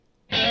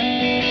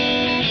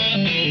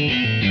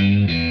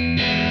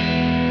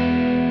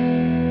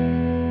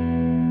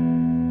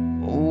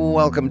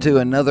Welcome to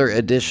another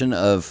edition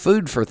of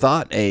Food for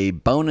Thought, a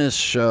bonus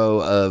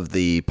show of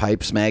the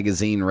Pipes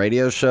Magazine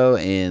radio show.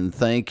 And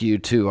thank you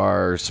to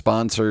our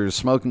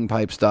sponsors,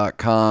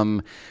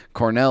 SmokingPipes.com,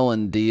 Cornell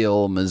and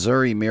Deal,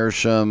 Missouri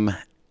Meerschaum,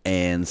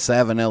 and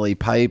Savinelli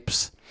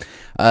Pipes.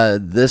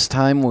 This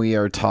time we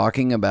are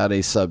talking about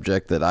a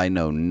subject that I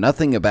know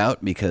nothing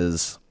about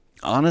because,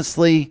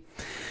 honestly,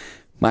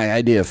 my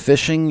idea of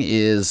fishing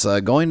is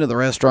going to the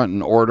restaurant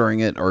and ordering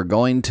it, or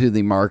going to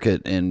the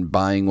market and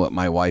buying what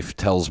my wife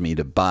tells me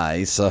to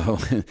buy. So,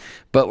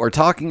 but we're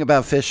talking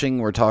about fishing.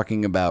 We're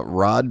talking about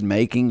rod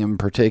making in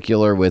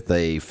particular with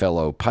a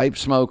fellow pipe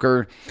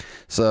smoker.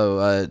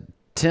 So,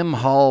 Tim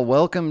Hall,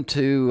 welcome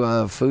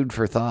to Food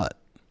for Thought.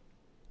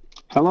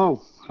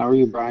 Hello. How are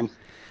you, Brian?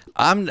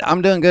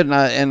 I'm doing good,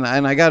 and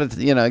I got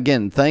to,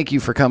 again, thank you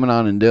for coming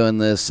on and doing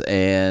this.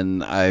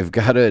 And I've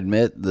got to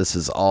admit, this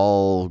is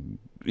all.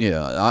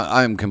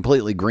 I'm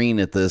completely green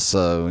at this,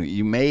 so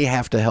you may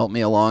have to help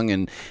me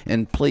along,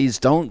 and please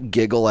don't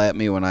giggle at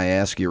me when I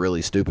ask you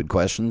really stupid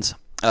questions.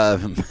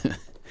 But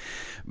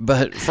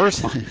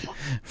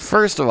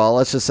first of all,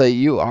 let's just say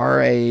you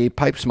are a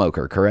pipe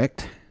smoker,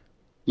 correct?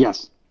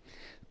 Yes.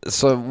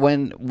 So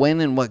when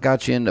and what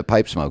got you into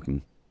pipe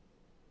smoking?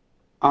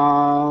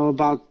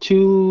 About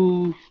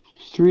 2-3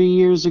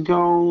 years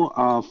ago,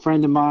 a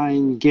friend of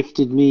mine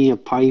gifted me a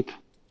pipe,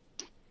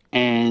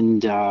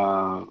 and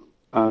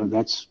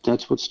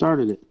that's what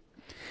started it.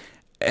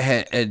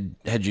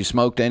 Had you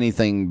smoked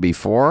anything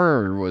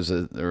before, or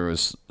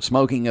was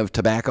smoking of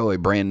tobacco a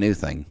brand new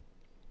thing?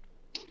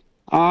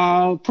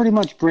 Pretty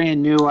much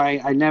brand new.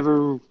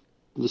 The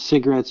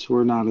cigarettes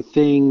were not a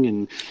thing,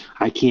 and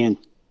I can't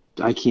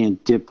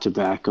dip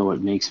tobacco.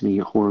 It makes me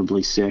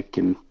horribly sick,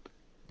 and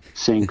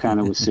same kind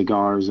of with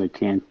cigars. I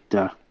can't.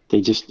 I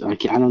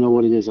don't know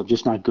what it is. I'm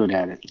just not good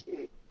at it.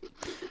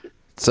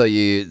 So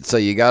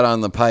you got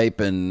on the pipe,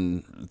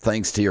 and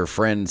thanks to your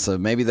friend. So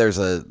maybe there's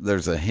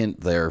a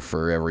hint there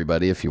for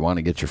everybody. If you want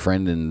to get your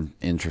friend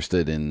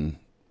interested in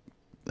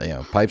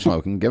pipe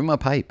smoking, give him a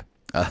pipe.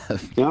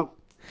 Yep,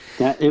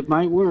 that it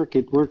might work.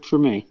 It worked for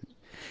me.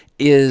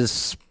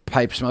 Is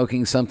pipe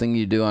smoking something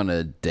you do on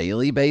a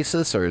daily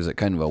basis, or is it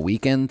kind of a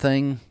weekend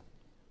thing?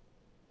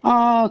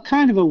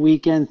 Kind of a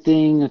weekend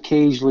thing,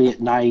 occasionally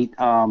at night.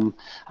 When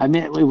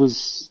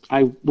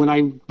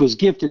I was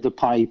gifted the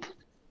pipe.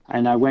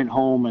 And I went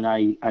home and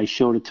I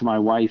showed it to my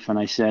wife, and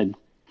I said,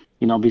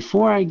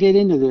 before I get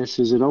into this,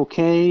 is it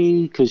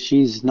okay? Because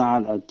she's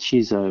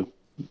a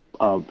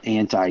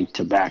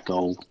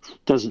anti-tobacco,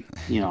 doesn't.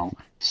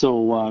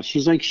 So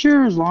she's like,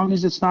 sure, as long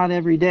as it's not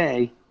every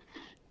day.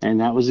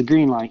 And that was the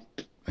green light.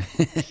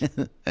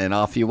 And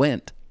off you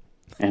went.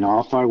 And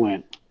off I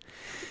went.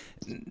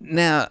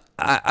 Now,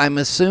 I'm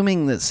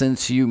assuming that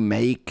since you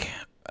make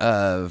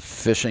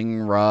fishing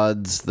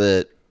rods,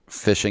 that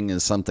fishing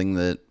is something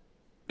that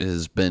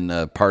has been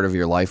a part of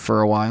your life for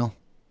a while?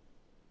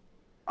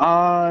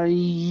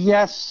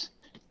 Yes.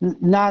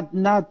 Not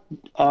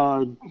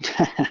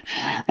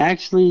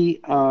actually,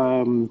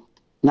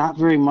 not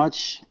very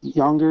much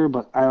younger,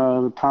 but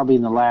probably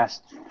in the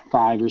last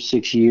 5 or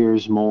 6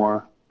 years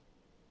more.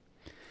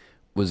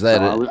 Was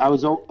that I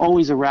was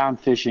always around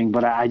fishing,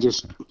 but I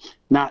just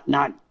not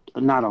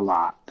a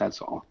lot.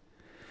 That's all.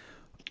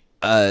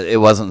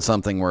 It wasn't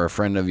something where a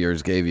friend of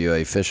yours gave you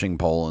a fishing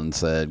pole and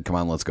said, "Come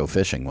on, let's go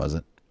fishing," was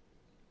it?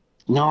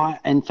 No,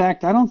 in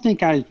fact, I don't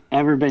think I've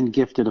ever been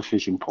gifted a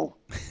fishing pole.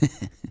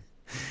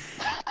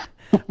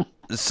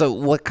 So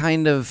what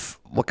kind of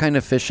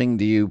fishing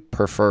do you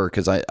prefer?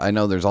 Because I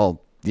know there's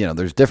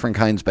different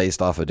kinds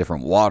based off of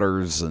different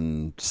waters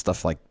and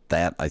stuff like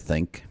that, I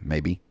think,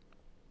 maybe.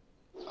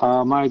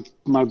 My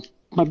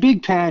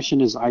big passion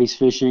is ice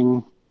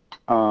fishing.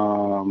 I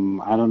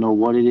don't know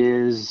what it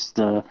is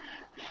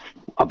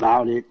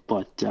about it,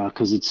 but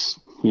because it's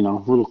a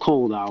little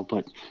cold out,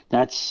 but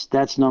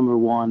that's number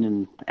one.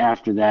 And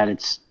after that,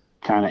 it's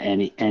kind of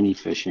any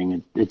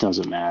fishing. It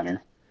doesn't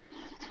matter.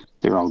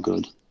 They're all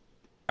good.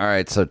 All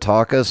right. So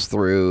talk us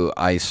through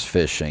ice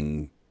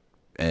fishing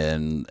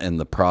and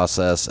the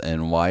process,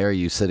 and why are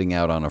you sitting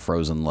out on a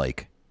frozen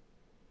lake?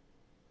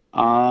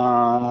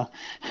 Okay,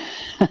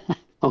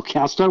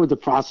 I'll start with the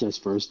process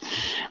first.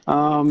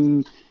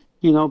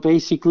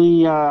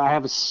 Basically, I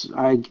have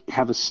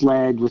a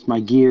sled with my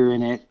gear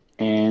in it,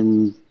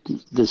 and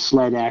the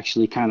sled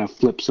actually kind of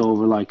flips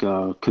over like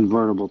a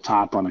convertible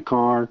top on a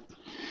car.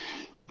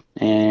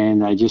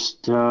 And I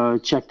just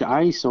check the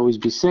ice, always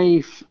be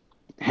safe,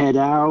 head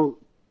out,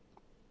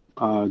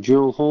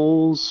 drill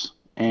holes,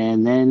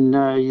 and then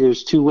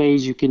there's 2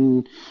 ways you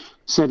can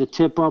set a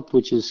tip up,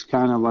 which is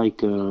kind of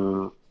like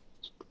a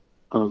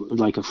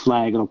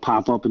flag. It'll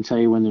pop up and tell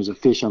you when there's a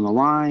fish on the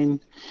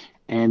line,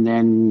 and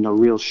then a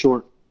real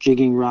short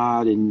jigging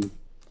rod, and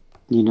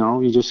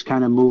you just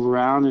kind of move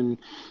around and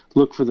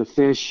look for the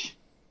fish.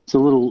 It's a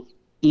little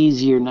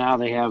easier now.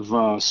 They have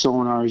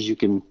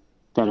sonars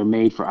that are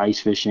made for ice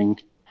fishing,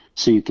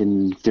 so if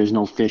there's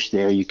no fish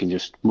there, you can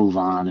just move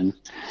on. And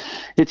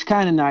it's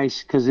kind of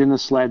nice because in the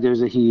sled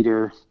there's a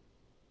heater,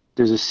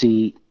 there's a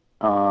seat,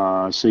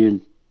 so you're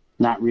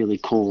not really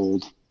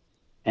cold.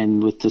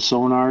 and with the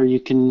sonar, you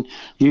can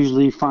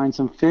usually find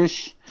some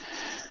fish.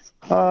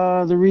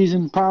 The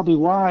reason probably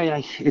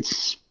why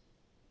it's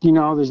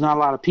there's not a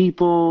lot of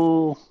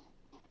people.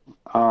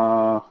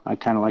 I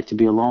kind of like to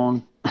be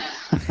alone,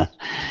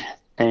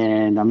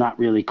 and I'm not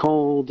really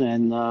cold,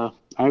 and I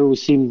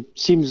always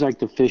seems like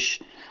the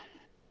fish.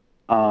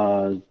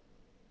 Uh,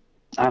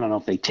 I don't know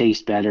if they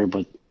taste better,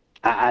 but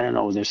I don't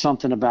know. There's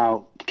something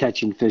about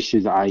catching fish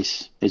through the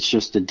ice. It's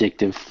just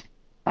addictive.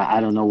 I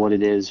don't know what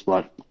it is,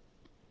 but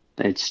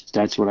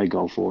that's what I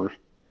go for.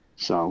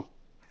 So,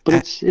 but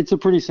H- it's a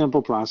pretty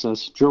simple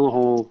process. Drill a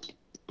hole,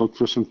 look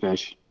for some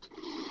fish.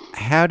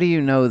 How do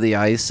you know the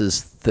ice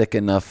is thick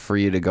enough for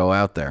you to go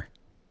out there?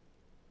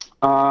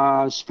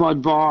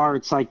 Spud bar.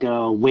 It's like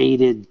a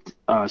weighted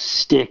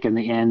stick in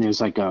the end.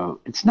 There's like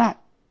it's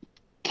not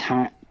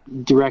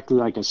directly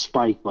like a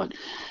spike, but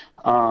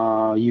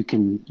you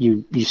can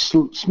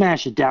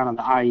smash it down on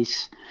the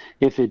ice.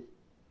 If it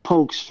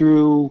pokes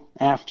through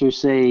after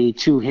say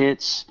 2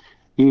 hits,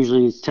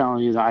 usually it's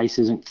telling you the ice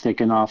isn't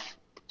thick enough.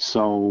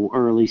 So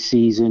early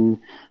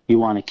season, you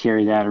want to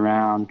carry that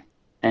around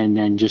and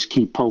then just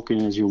keep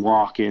poking as you're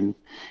walking,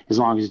 as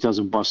long as it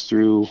doesn't bust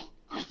through,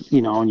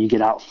 and you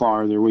get out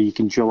farther where you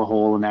can drill a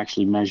hole and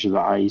actually measure the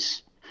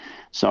ice.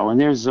 So, and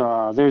there's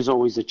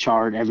always a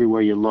chart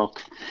everywhere you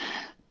look.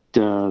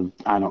 I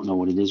don't know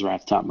what it is right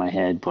off the top of my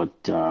head, but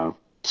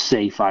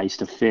safe ice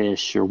to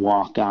fish or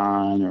walk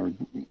on, or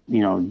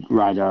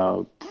ride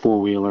a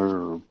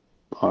four-wheeler,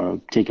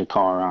 or take a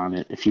car on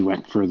it if you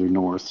went further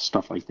north,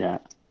 stuff like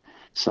that.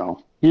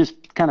 So you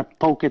just kind of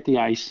poke at the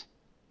ice.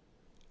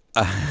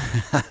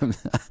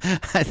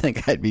 I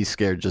think I'd be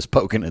scared just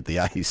poking at the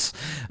ice.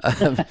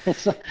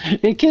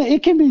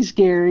 It can be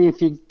scary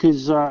if you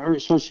because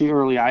especially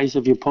early ice,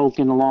 if you're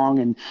poking along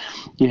and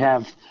you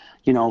have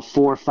 4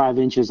 or 5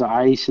 inches of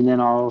ice, and then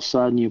all of a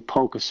sudden you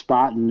poke a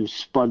spot and the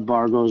spud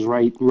bar goes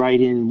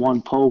right in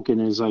one poke, and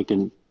there's like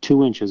in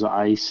 2 inches of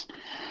ice.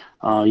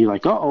 You're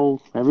like,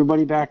 uh-oh,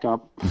 everybody back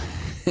up.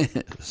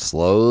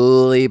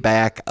 Slowly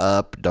back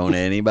up. Don't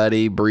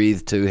anybody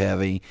breathe too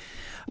heavy.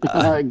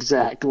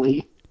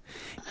 Exactly.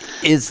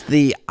 Is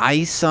the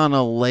ice on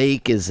a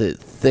lake, is it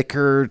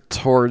thicker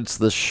towards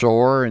the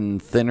shore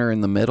and thinner in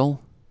the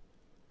middle?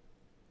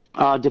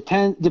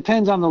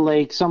 Depends on the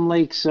lake. Some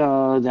lakes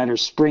that are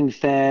spring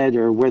fed,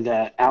 or where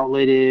the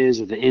outlet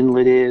is or the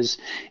inlet is,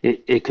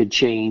 it could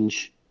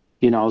change.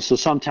 So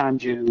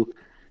sometimes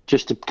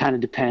it kind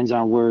of depends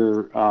on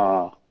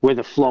where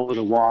the flow of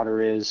the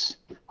water is.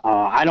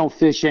 I don't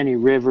fish any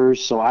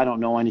rivers, so I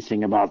don't know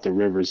anything about the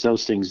rivers.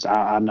 Those things,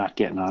 I'm not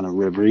getting on a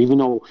river, even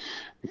though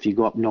if you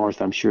go up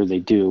north, I'm sure they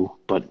do,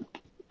 but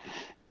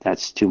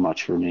that's too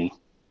much for me.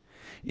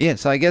 Yeah,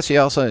 so I guess you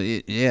also,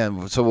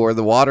 yeah, so where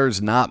the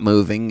water's not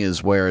moving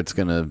is where it's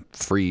going to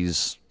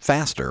freeze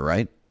faster,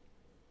 right?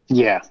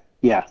 Yeah,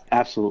 yeah,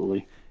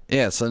 absolutely.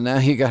 Yeah, so now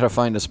you got to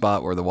find a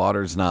spot where the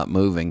water's not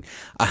moving.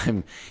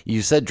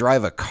 You said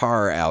drive a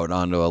car out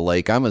onto a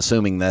lake. I'm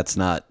assuming that's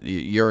not,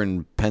 you're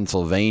in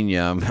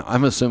Pennsylvania.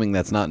 I'm assuming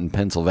that's not in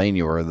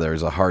Pennsylvania where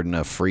there's a hard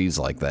enough freeze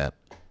like that.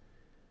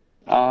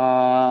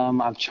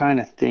 I'm trying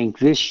to think.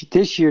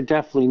 This year,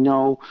 definitely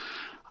no.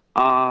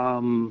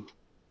 Um,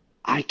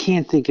 I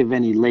can't think of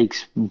any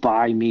lakes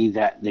by me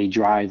that they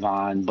drive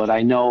on, but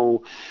I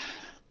know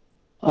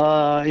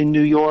in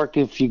New York,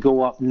 if you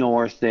go up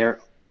north, there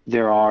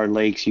are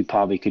lakes you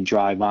probably could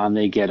drive on.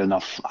 They get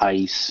enough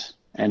ice,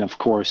 and of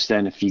course,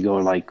 then if you go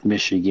like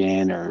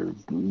Michigan or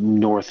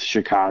North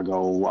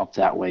Chicago up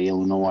that way,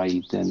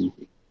 Illinois, then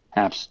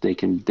perhaps they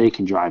can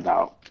drive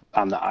out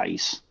on the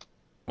ice.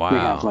 They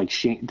have Wow. like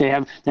they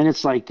have then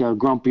it's like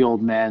grumpy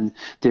old men.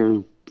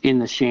 They're in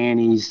the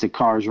shanties. The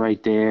car's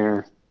right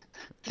there.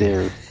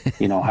 They're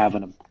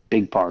having a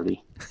big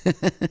party.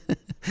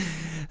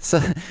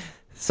 So,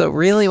 so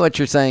really what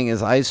you're saying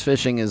is ice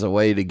fishing is a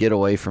way to get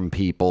away from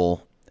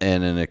people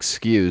and an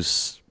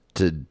excuse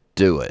to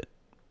do it.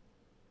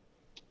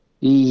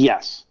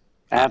 Yes,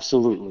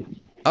 absolutely.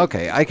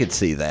 Okay, I could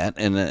see that,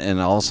 and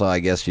also I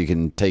guess you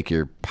can take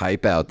your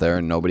pipe out there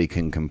and nobody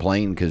can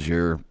complain because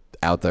you're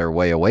out there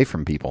way away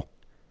from people.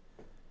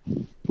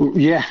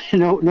 Yeah,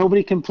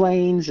 nobody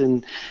complains,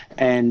 and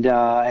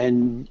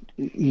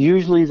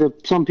usually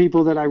some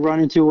people that I run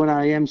into when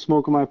I am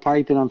smoking my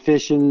pipe and I'm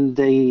fishing,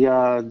 they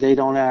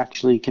don't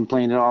actually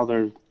complain at all.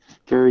 They're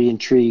very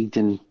intrigued,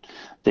 and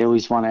they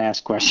always want to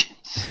ask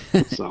questions.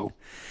 So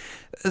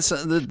So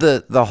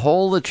the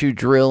hole that you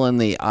drill in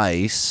the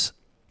ice,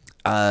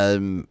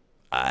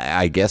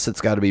 I guess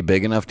it's got to be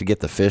big enough to get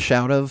the fish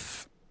out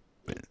of.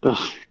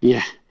 ugh,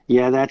 yeah,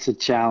 yeah, that's a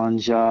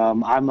challenge.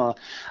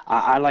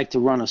 I like to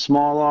run a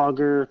small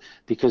auger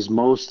because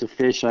most of the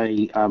fish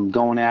I'm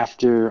going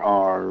after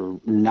are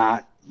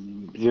not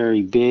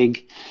very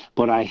big,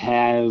 but I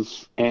have.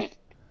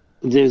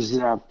 There's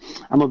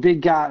I'm a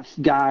big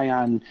guy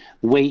on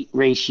weight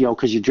ratio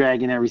because you're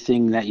dragging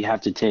everything that you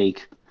have to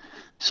take.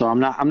 So I'm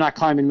not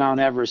climbing Mount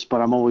Everest, but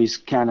I'm always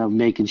kind of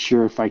making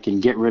sure if I can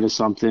get rid of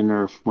something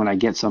or if, when I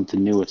get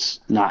something new,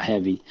 it's not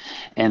heavy.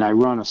 And I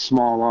run a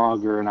small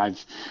auger, and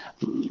I've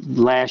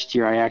last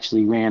year I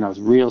actually ran a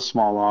real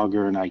small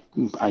auger, and I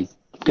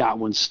got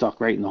one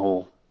stuck right in the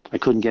hole. I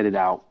couldn't get it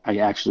out. I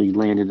actually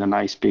landed a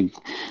nice big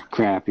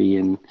crappie,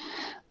 and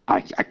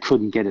I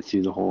couldn't get it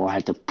through the hole. I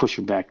had to push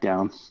her back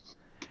down.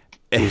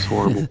 It was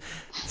horrible.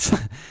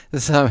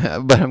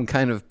 But I'm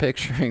kind of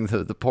picturing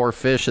the poor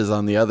fish is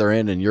on the other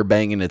end, and you're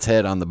banging its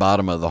head on the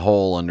bottom of the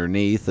hole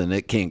underneath, and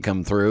it can't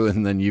come through,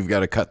 and then you've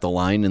got to cut the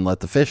line and let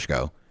the fish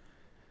go.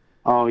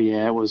 Oh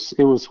yeah, it was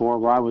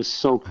horrible. I was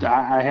soaked.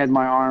 I had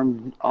my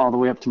arm all the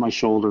way up to my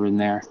shoulder in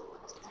there.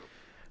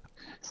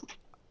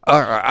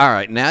 All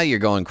right, now you're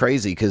going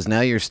crazy because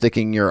now you're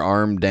sticking your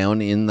arm down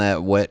in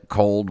that wet,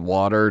 cold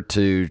water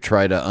to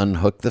try to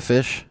unhook the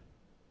fish.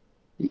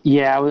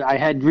 Yeah, I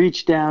had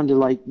reached down to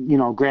like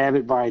grab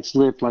it by its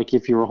lip, like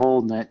if you were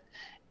holding it,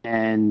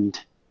 and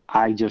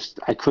I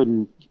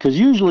couldn't because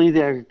usually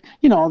they're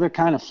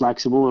kind of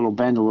flexible. It'll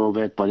bend a little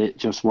bit, but it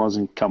just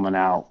wasn't coming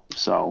out.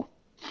 So,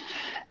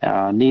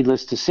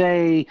 needless to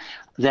say,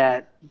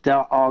 that the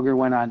auger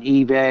went on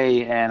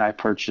eBay, and I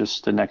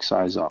purchased the next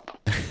size up.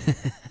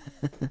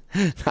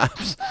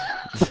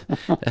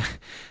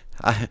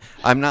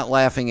 I'm not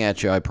laughing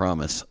at you, I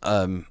promise.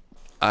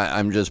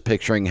 I'm just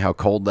picturing how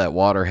cold that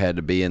water had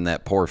to be, and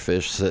that poor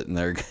fish sitting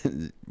there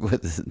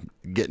with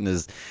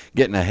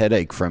getting a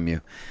headache from you.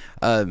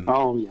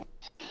 Oh yeah.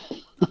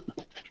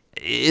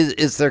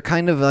 Is there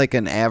kind of like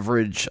an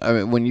average? I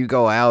mean, when you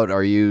go out,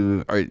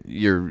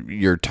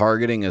 you're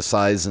targeting a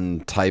size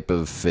and type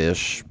of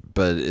fish,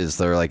 but is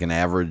there like an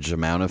average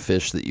amount of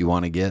fish that you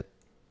want to get?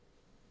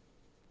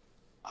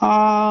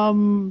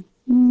 No,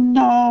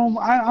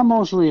 I'm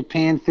mostly a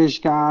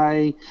panfish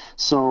guy,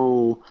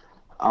 so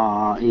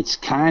it's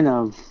kind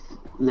of,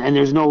 and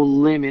there's no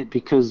limit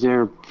because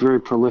they're very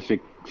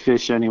prolific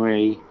fish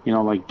anyway,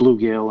 like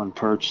bluegill and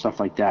perch, stuff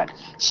like that.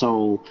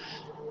 So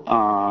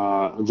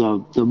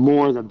the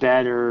more the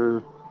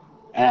better,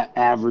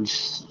 average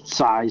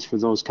size for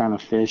those kind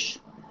of fish.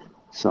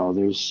 So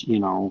there's,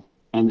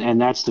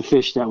 and that's the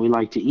fish that we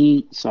like to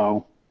eat.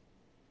 So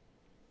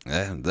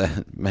Yeah,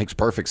 that makes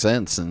perfect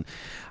sense,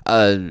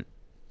 uh,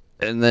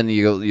 and then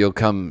you'll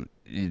come.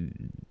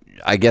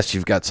 I guess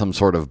you've got some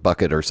sort of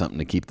bucket or something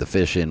to keep the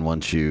fish in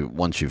once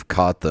you've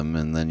caught them,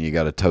 and then you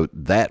got to tote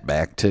that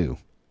back too.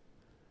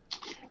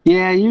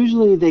 yeah,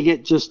 usually they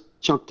get just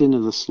chucked into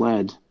the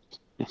sled.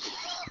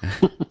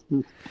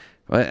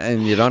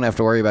 And you don't have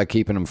to worry about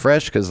keeping them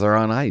fresh because they're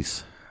on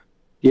ice.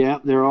 Yeah,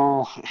 they're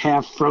all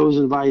half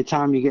frozen by the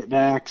time you get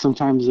back.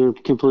 Sometimes they're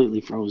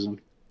completely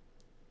frozen.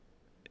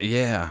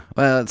 Yeah.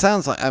 Well, it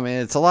sounds like, I mean,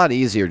 it's a lot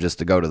easier just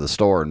to go to the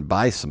store and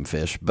buy some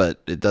fish,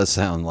 but it does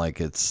sound like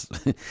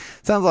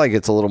sounds like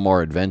it's a little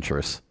more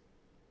adventurous.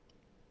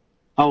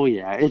 Oh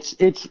yeah, it's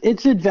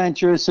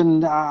adventurous,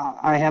 and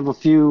I have a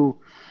few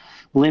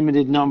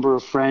limited number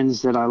of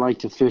friends that I like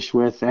to fish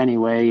with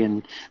anyway,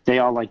 and they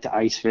all like to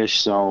ice fish.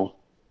 So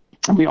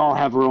we all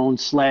have our own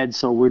sled,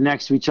 so we're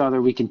next to each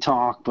other. We can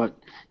talk, but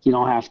you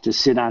don't have to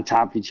sit on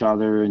top of each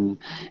other. And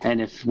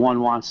if one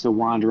wants to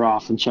wander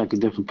off and check a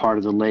different part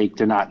of the lake,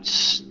 they're not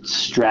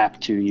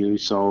strapped to you.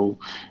 So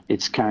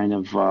it's kind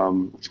of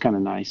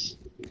nice.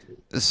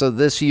 So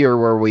this year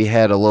where we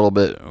had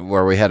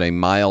a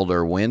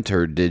milder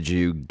winter, did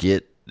you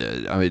get,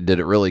 I mean, did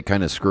it really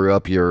kind of screw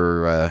up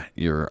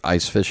your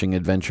ice fishing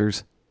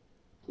adventures?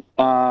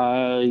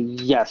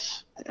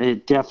 Yes,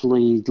 it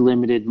definitely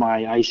limited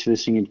my ice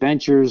fishing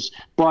adventures,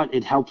 but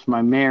it helped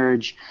my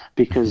marriage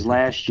because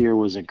last year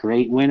was a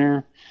great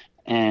winter,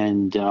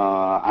 and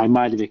I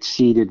might have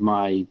exceeded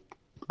my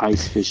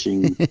ice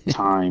fishing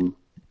time.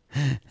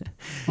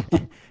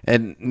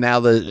 And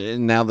now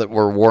that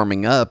we're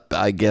warming up,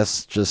 I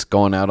guess just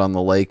going out on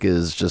the lake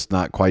is just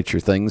not quite your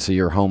thing, so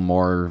you're home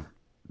more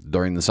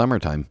during the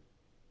summertime.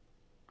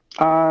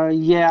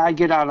 Yeah, I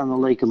get out on the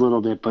lake a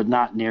little bit, but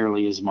not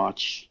nearly as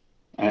much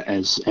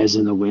as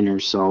in the winter.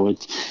 So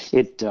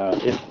it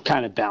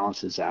kind of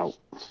balances out.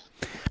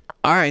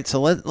 All right, so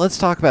let's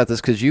talk about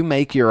this because you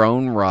make your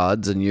own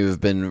rods, and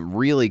you've been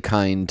really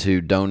kind to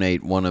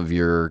donate one of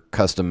your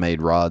custom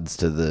made rods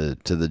to the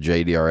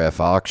JDRF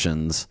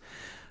auctions.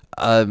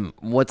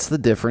 What's the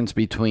difference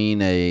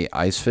between a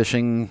ice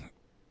fishing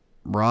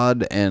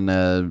rod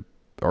and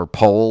or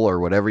pole or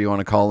whatever you want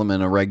to call them,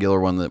 and a regular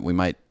one that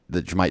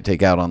you might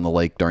take out on the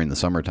lake during the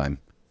summertime?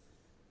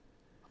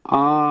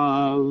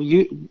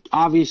 You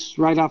obvious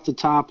right off the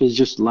top is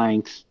just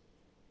length.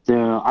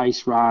 The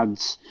ice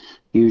rods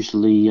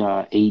usually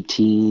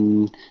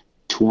 18,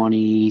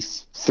 20,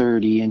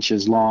 30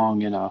 inches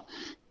long, and a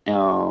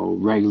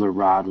regular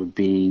rod would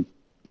be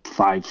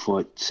 5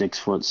 foot, 6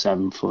 foot,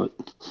 7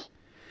 foot.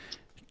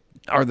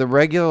 Are the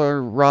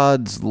regular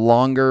rods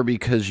longer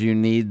because you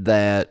need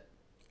that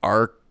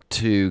arc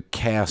to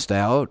cast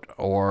out,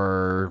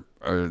 or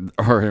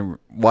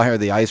why are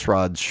the ice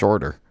rods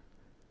shorter?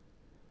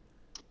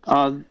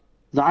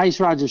 the ice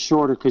rods are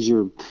shorter because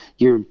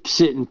you're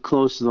sitting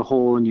close to the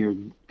hole and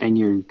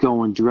you're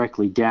going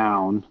directly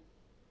down.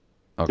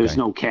 There's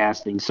Okay. no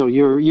casting, so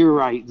you're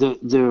right.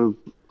 The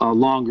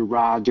longer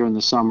rod during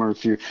the summer,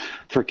 if you're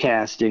for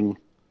casting,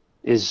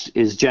 is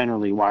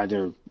generally why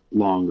they're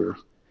longer.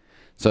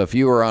 So if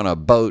you were on a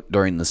boat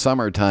during the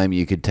summertime,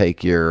 you could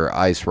take your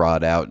ice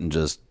rod out and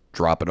just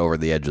drop it over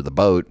the edge of the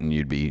boat, and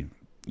you'd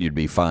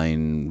be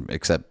fine.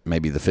 Except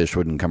maybe the fish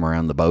wouldn't come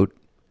around the boat.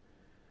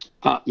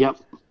 Yep.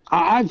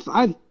 I've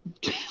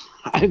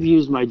I've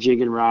used my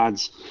jigging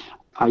rods,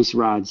 ice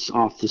rods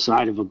off the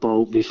side of a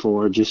boat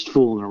before, just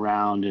fooling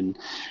around and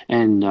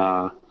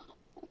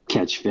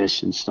catch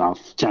fish and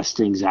stuff, test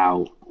things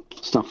out,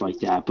 stuff like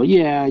that. But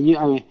yeah, I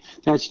mean,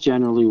 that's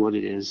generally what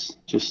it is.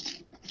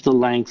 Just the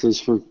length is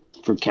for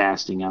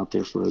casting out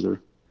there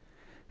further.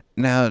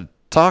 Now,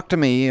 talk to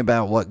me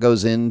about what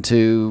goes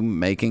into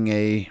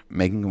making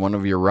one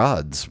of your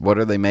rods. What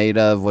are they made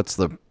of? What's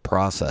the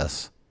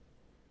process?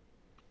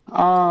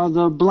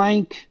 The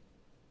blank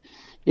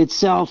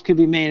itself could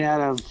be made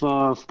out of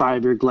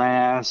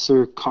fiberglass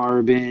or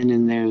carbon,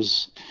 and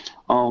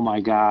oh my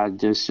God,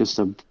 there's just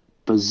a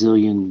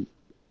bazillion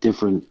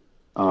different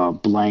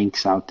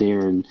blanks out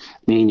there and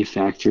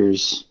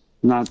manufacturers.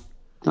 Not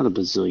a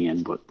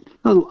bazillion, but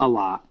a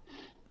lot.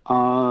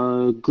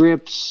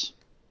 Grips,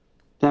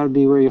 that would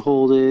be where you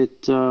hold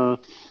it. The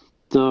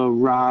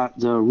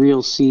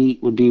reel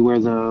seat would be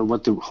where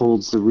what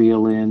holds the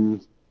reel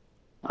in.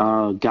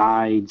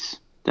 Guides,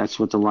 that's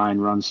what the line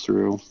runs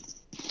through.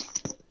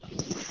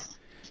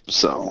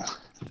 So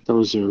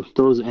those are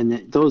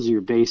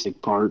your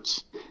basic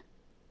parts.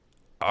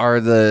 Are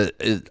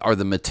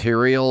the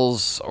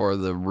materials or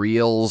the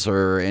reels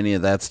or any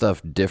of that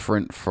stuff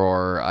different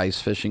for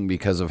ice fishing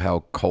because of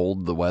how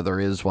cold the weather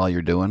is while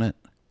you're doing it?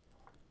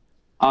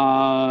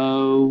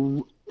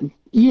 Uh,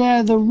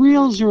 yeah, the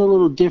reels are a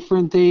little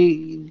different.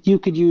 You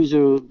could use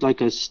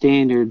a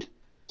standard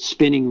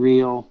spinning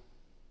reel,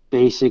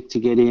 basic to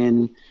get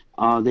in.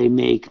 They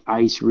make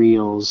ice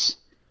reels.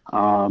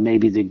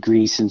 Maybe the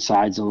grease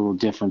inside's a little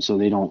different so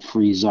they don't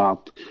freeze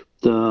up.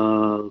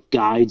 The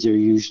guides are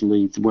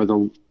usually where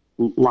the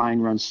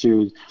line runs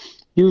through,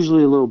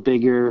 usually a little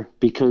bigger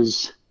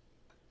because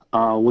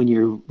when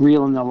you're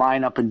reeling the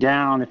line up and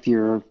down, if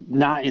you're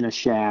not in a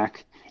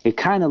shack, it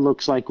kind of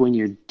looks like when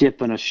you're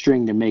dipping a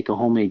string to make a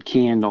homemade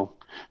candle.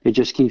 It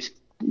just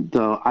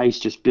the ice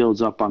just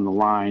builds up on the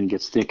line,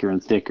 gets thicker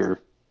and thicker.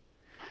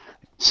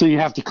 So you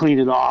have to clean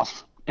it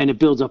off, and it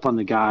builds up on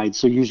the guides.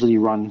 So usually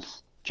you run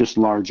just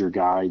larger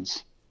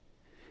guides.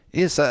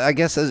 Yes, I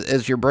guess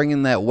as you're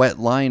bringing that wet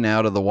line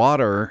out of the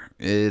water,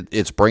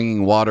 it's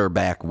bringing water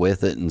back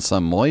with it and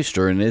some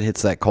moisture, and it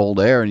hits that cold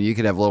air, and you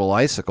could have little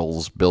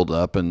icicles build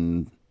up,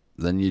 and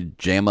then you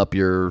jam up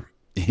you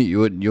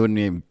wouldn't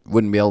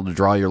be able to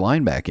draw your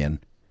line back in.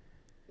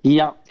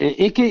 Yeah,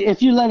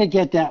 if you let it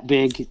get that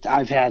big,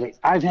 I've had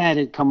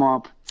it come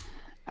up.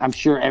 I'm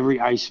sure every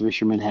ice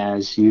fisherman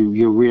has.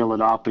 You reel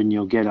it up and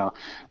you'll get a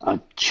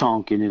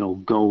chunk and it'll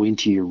go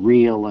into your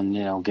reel and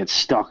it'll get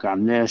stuck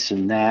on this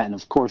and that. And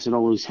of course, it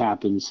always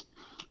happens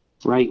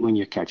right when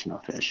you're catching a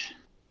fish.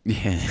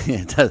 Yeah,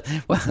 it does.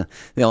 Well,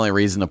 the only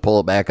reason to pull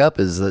it back up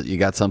is that you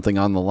got something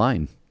on the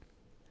line.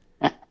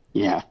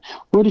 Yeah,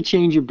 or to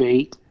change your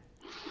bait.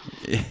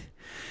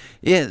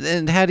 Yeah,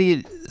 and how do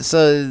you?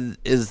 So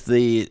is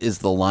the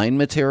line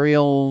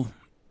material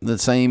the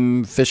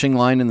same fishing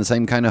line and the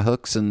same kind of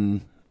hooks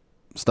and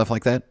stuff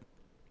like that?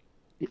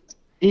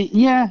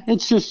 Yeah,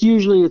 it's just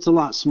usually it's a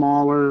lot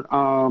smaller.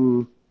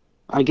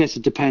 I guess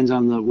it depends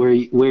on where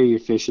you're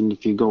fishing.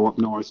 If you go up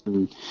north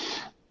and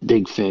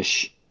big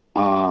fish,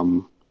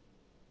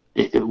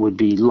 it would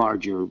be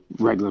larger,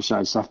 regular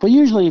size stuff. But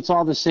usually it's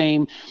all the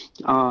same.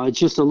 It's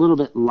just a little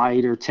bit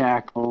lighter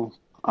tackle,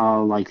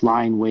 like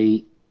line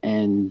weight,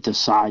 and the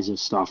size of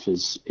stuff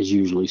is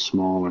usually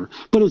smaller.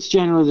 But it's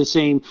generally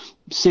the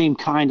same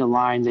kind of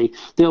line.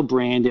 They'll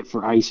brand it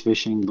for ice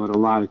fishing, but a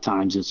lot of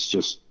times it's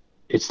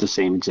the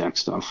same exact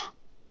stuff.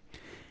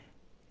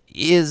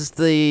 Is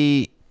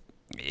the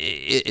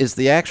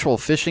actual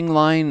fishing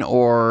line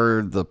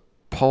or the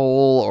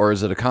pole, or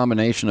is it a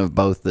combination of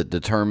both that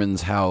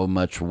determines how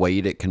much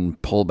weight it can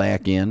pull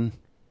back in?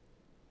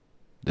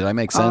 Did I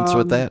make sense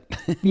with that?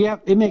 Yeah,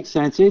 it makes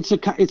sense. It's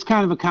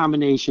kind of a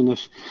combination.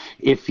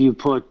 If you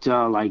put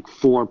like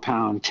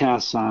 4-pound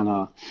tests on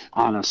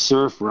a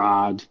surf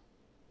rod,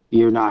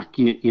 you're not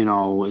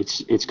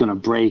it's going to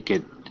break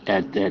it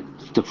at the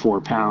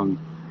 4-pound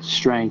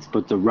strength,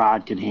 but the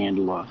rod can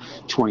handle a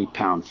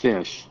 20-pound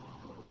fish.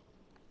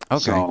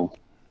 Okay.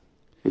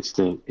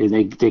 So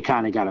they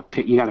kind of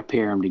you got to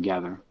pair them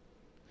together.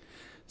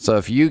 So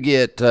if you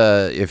get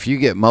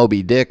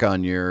Moby Dick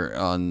on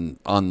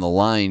the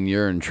line,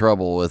 you're in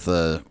trouble with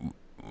the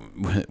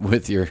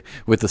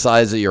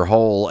size of your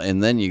hole,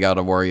 and then you got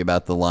to worry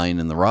about the line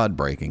and the rod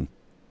breaking.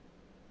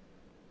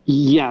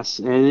 Yes,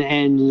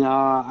 and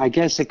I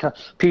guess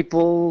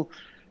people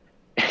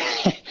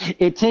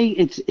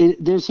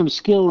there's some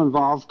skill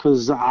involved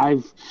because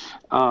I've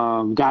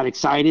got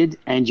excited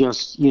and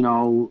just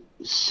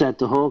set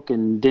the hook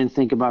and didn't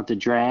think about the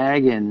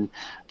drag and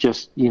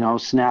just,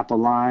 snap a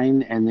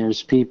line. And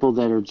there's people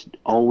that are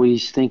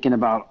always thinking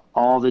about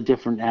all the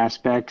different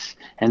aspects,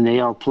 and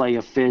they'll play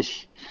a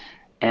fish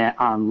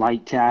on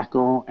light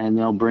tackle, and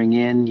they'll bring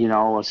in, a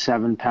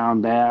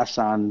 7-pound bass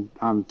on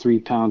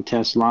 3-pound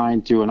test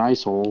line through an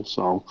ice hole.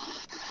 So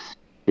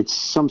it's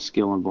some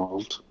skill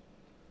involved.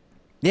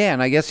 Yeah,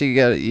 and I guess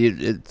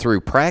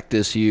through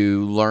practice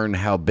you learn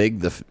how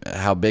big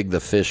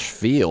the fish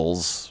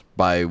feels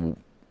by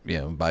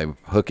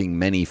hooking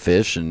many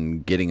fish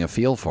and getting a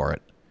feel for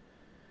it.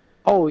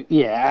 Oh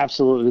yeah,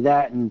 absolutely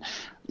that, and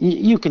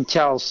you can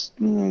tell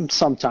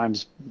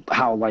sometimes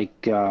how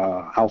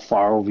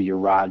far over your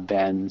rod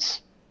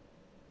bends.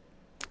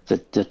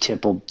 The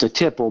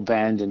tip will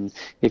bend, and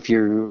if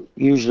you're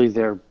usually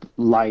they're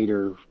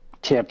lighter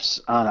tips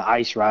on an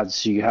ice rod,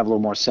 so you have a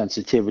little more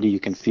sensitivity. You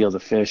can feel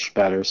the fish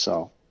better,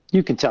 so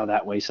you can tell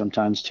that way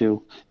sometimes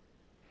too.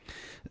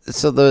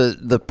 So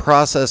the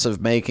process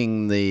of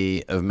making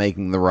the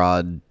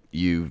rod,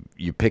 you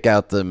pick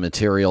out the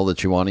material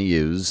that you want to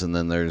use, and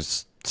then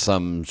there's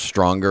some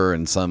stronger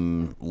and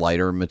some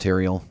lighter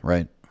material,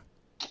 right?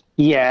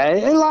 Yeah,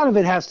 a lot of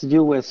it has to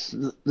do with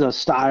the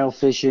style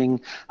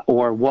fishing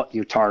or what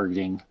you're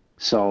targeting.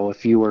 So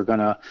if you were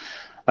gonna,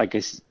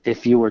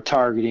 if you were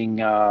targeting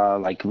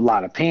like a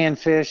lot of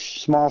panfish,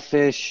 small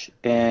fish,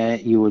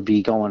 you would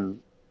be going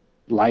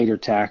lighter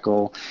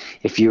tackle.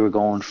 If you were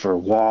going for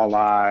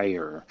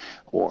walleye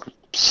or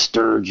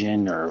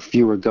sturgeon, or if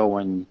you were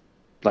going,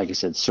 like I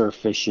said, surf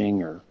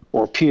fishing or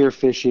pier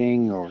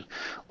fishing or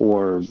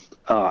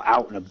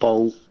out in a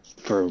boat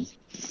for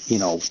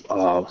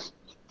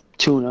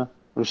tuna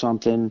or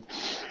something.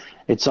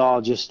 It's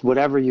all just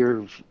whatever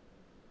you're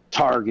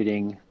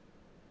targeting.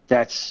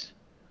 That's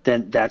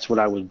what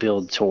I would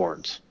build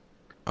towards,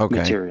 Okay.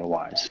 material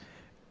wise.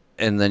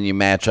 And then you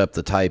match up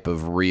the type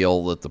of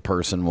reel that the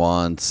person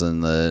wants,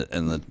 and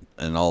then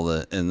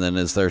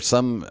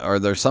are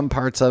there some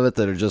parts of it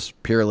that are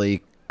just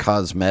purely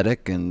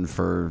cosmetic and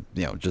for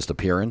just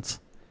appearance?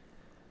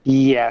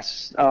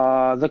 Yes,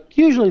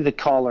 usually the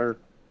color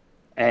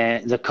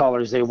and the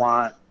colors they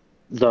want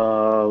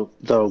the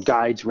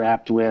guides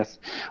wrapped with,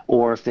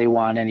 or if they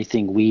want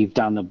anything weaved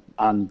on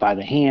by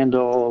the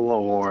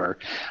handle,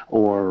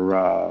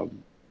 or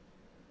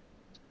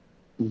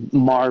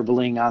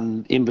marbling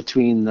on in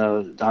between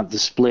on the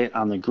split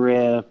on the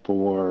grip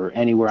or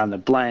anywhere on the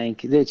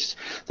blank.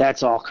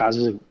 That's all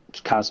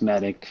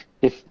cosmetic.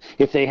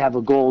 If they have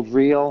a gold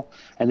reel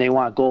and they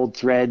want gold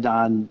thread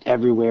on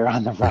everywhere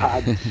on the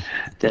rod,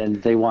 then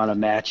they want to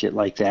match it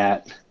like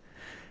that.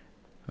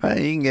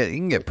 You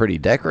can get pretty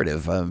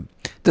decorative.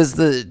 Does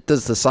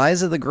the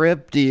size of the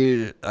grip?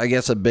 I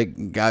guess a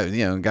big guy,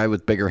 guy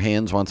with bigger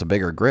hands wants a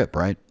bigger grip,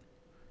 right?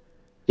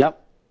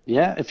 Yep.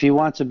 Yeah. If he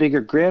wants a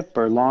bigger grip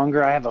or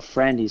longer, I have a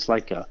friend. He's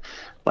like a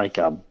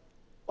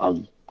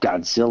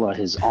Godzilla.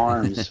 His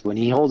arms, when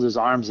he holds his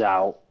arms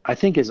out, I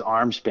think his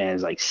arm span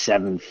is like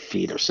 7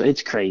 feet or so.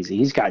 It's crazy.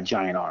 He's got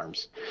giant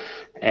arms.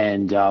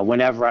 And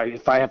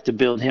if I have to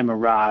build him a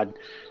rod,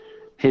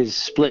 his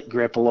split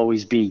grip will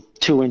always be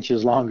 2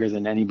 inches longer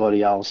than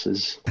anybody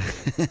else's.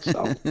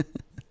 So.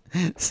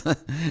 So,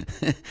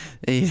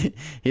 he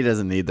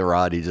doesn't need the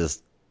rod. He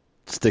just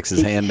sticks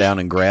his hand down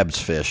and grabs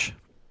fish.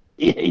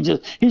 He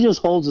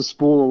just holds a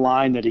spool of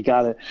line that he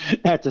got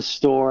at the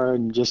store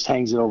and just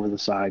hangs it over the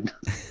side.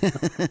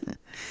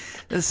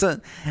 So,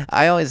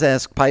 I always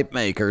ask pipe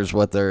makers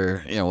what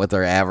their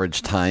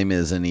average time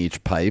is in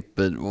each pipe,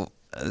 but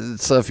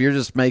so if you're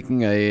just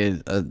making a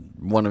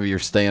one of your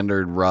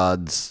standard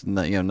rods,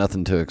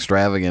 nothing too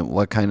extravagant,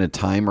 what kind of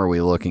time are we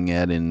looking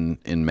at in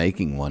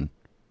making one?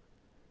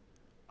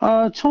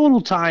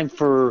 Total time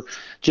for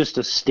just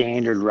a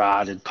standard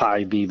rod would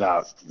probably be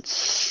about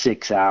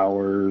 6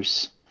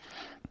 hours.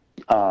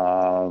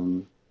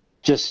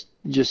 Just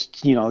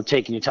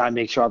taking your time,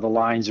 make sure all the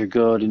lines are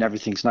good and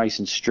everything's nice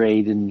and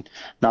straight and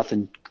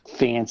nothing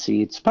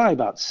fancy. It's probably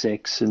about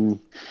 6, and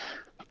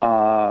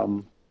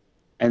then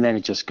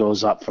it just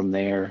goes up from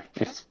there.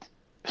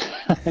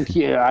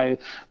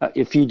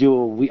 If you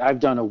do I've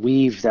done a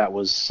weave that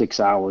was 6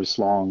 hours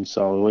long,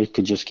 so it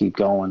could just keep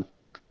going.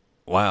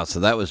 Wow, so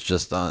that was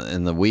just on,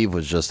 and the weave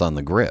was just on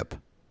the grip.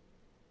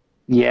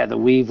 Yeah, the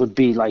weave would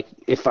be like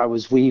if I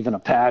was weaving a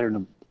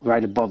pattern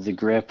right above the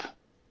grip,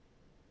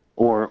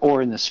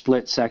 or in the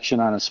split section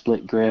on a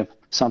split grip,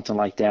 something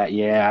like that.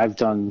 Yeah, I've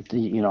done.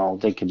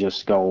 They could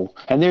just go.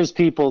 And there's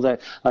people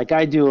that like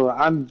I do.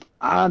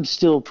 I'm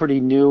still pretty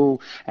new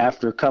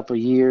after a couple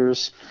of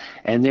years,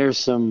 and there's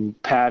some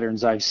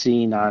patterns I've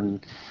seen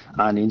on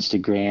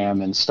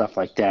Instagram and stuff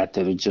like that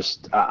are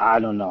just I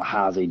don't know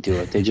how they do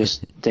it.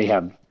 They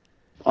have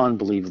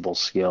unbelievable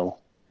skill.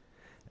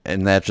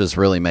 And that just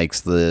really makes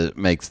the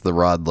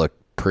rod look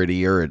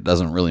prettier. It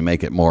doesn't really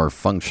make it more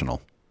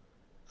functional.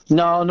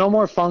 No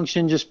more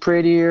function, just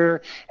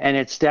prettier, and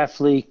it's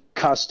definitely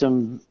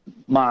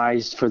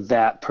customized for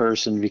that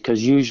person,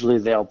 because usually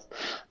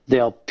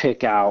they'll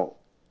pick out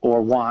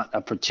or want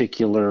a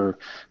particular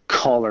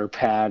color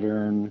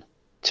pattern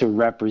to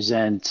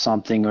represent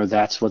something, or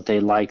that's what they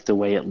like the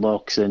way it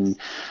looks, and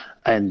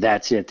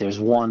that's it. There's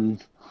one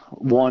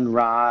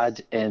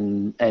rod,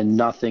 and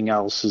nothing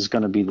else is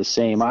going to be the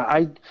same.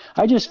 I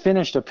just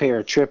finished a pair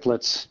of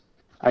triplets.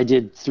 I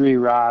did 3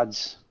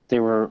 rods.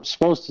 They're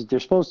supposed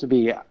to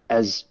be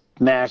as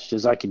matched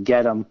as I could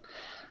get them,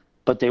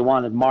 but they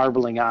wanted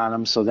marbling on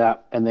them,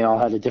 and they all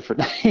had a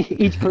different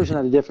each person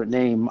had a different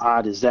name,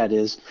 odd as that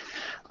is.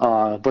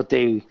 But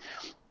they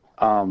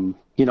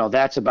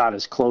that's about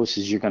as close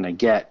as you're going to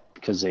get,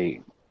 because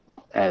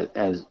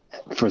as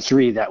for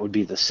 3 that would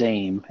be the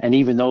same, and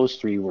even those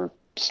 3 were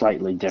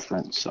slightly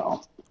different.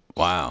 So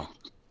wow.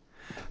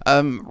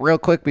 Real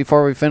quick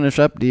before we finish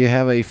up, do you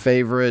have a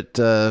favorite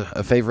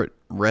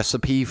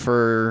recipe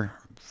for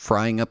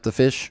frying up the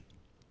fish?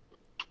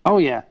 Oh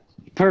yeah,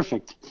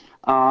 perfect.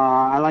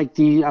 I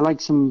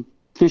like some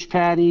fish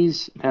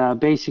patties.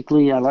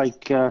 Basically, I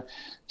like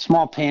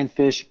small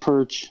panfish,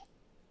 perch,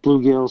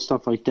 bluegill,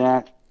 stuff like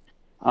that.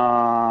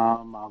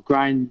 I'll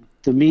grind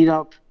the meat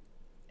up,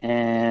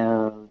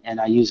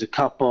 and I use a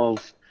cup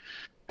of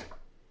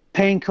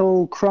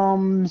panko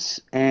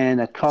crumbs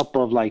and a cup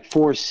of like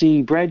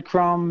 4C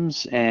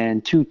breadcrumbs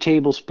and 2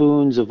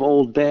 tablespoons of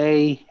Old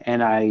Bay,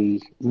 and I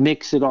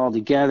mix it all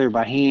together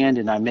by hand,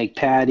 and I make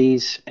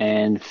patties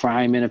and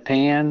fry them in a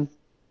pan,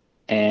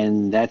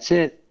 and that's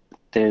it.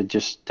 They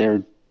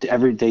go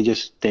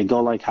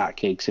like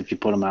hotcakes if you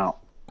put them out.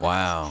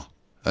 Wow.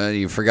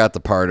 You forgot the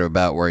part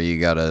about where you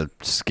got to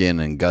skin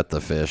and gut the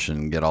fish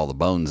and get all the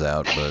bones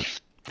out, but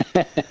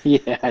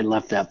yeah, I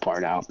left that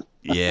part out.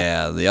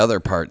 yeah, the other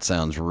part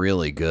sounds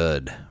really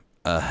good.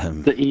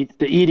 The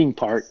eating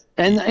part,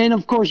 and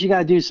of course you got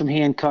to do some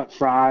hand cut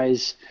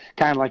fries,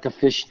 kind of like a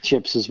fish and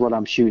chips is what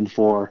I'm shooting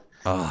for.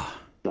 Oh,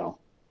 so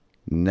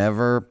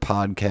never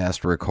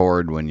podcast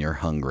record when you're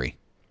hungry.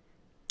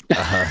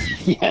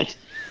 Yes.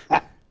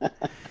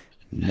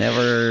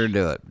 Never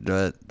do it.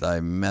 But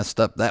I messed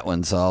up that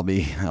one, so I'll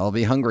be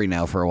hungry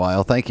now for a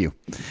while. Thank you.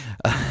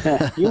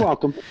 You're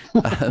welcome.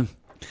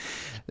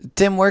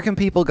 Tim, where can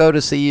people go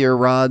to see your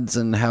rods,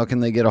 and how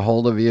can they get a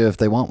hold of you if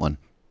they want one?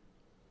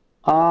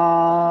 That's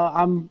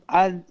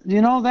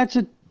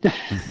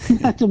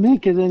not to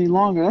make it any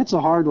longer. That's a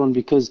hard one,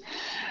 because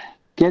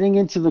getting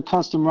into the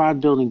custom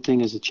rod building thing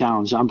is a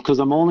challenge. Because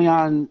I'm only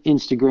on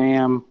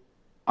Instagram.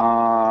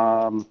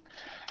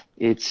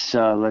 It's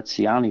let's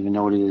see, I don't even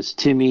know what it is.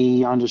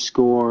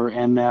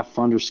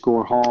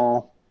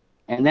 Timmy_MF_Hall,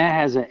 and that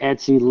has an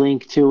Etsy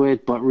link to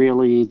it. But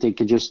really, they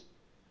could just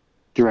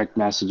direct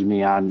message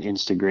me on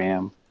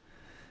Instagram.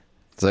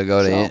 So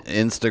go to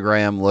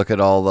Instagram, look at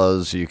all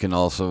those. You can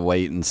also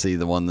wait and see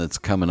the one that's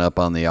coming up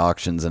on the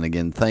auctions. And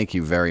again, thank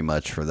you very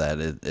much for that.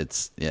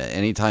 It's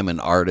anytime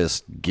an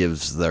artist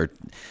gives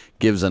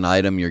an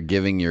item, you're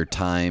giving your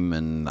time,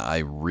 and I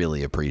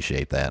really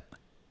appreciate that.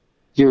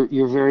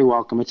 You're very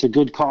welcome. It's a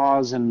good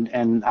cause,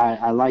 and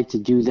I like to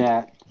do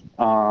that.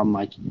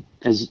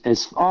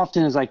 As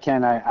often as I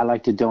can, I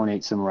like to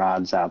donate some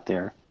rods out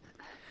there.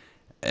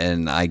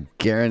 And I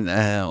guarantee,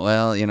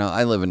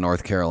 I live in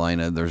North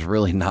Carolina. There's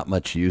really not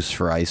much use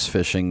for ice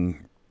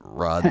fishing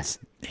rods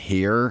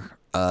here.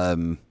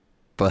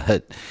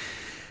 But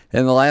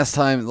in the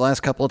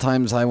last couple of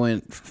times I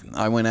went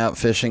out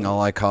fishing, all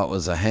I caught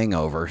was a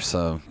hangover.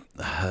 So,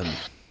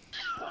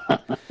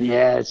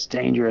 yeah, it's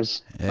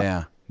dangerous.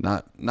 Yeah,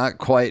 not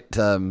quite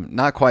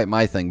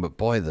my thing. But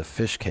boy, the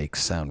fish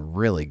cakes sound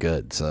really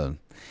good. So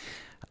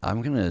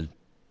I'm gonna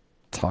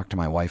talk to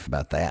my wife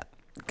about that,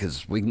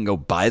 because we can go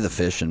buy the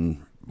fish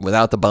and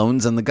without the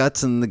bones and the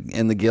guts and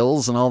the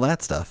gills and all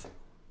that stuff.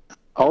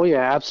 Oh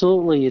yeah,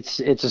 absolutely. It's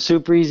a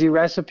super easy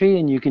recipe,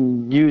 and you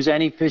can use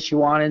any fish you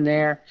want in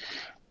there.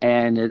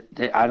 And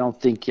I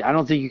don't think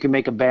you can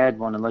make a bad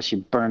one unless you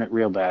burn it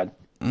real bad.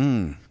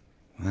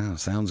 Well,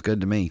 sounds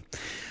good to me.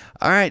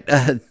 All right.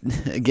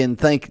 Again,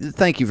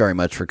 thank you very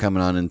much for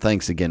coming on, and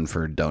thanks again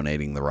for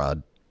donating the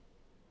rod.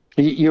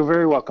 You're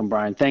very welcome,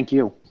 Brian. Thank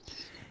you.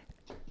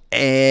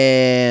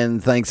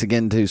 And thanks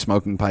again to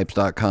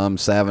SmokingPipes.com,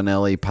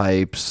 Savinelli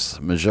Pipes,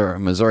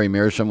 Missouri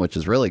Meerschaum, which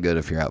is really good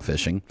if you're out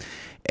fishing,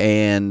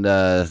 and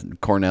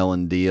Cornell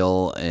and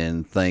Deal.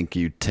 And thank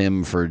you,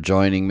 Tim, for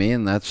joining me.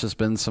 And that's just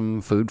been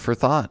some food for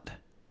thought.